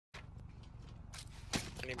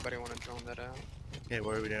Anybody want to drone that out? Okay,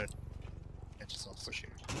 what are we doing? I just saw Push it.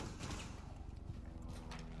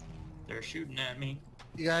 They're shooting at me.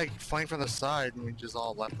 You gotta flank from the side, and we just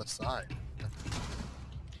all left the side.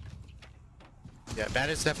 Yeah,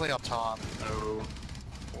 bandit's definitely up top. Oh,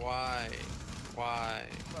 Why? Why?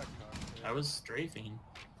 I was strafing.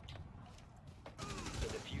 The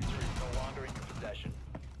diffuser is no longer in your possession.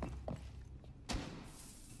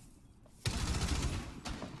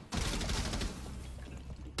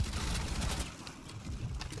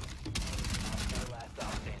 Last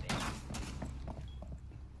stop standing.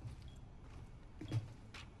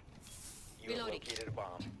 You have Reloading. located a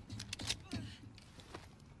bomb.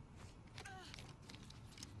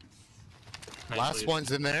 Last Nicely.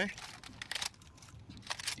 one's in there.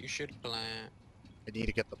 You should plant. I need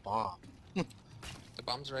to get the bomb. The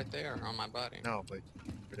bomb's right there on my body. No, but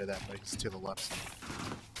rid of that, but it's to the left side.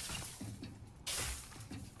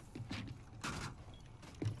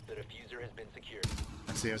 The diffuser has been secured.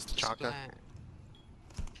 I see it's the Just Chaka. plant.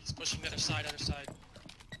 He's pushing the other side,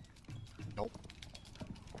 Nope.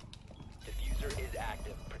 Diffuser is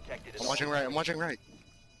active. Protected at I'm all watching right, I'm watching right.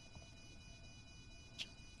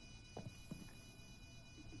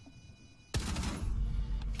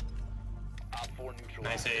 Op 4 neutral.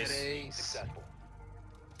 Nice ace. Ace. Successful.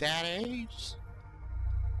 That age.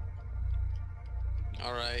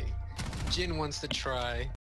 Alright. Jin wants to try.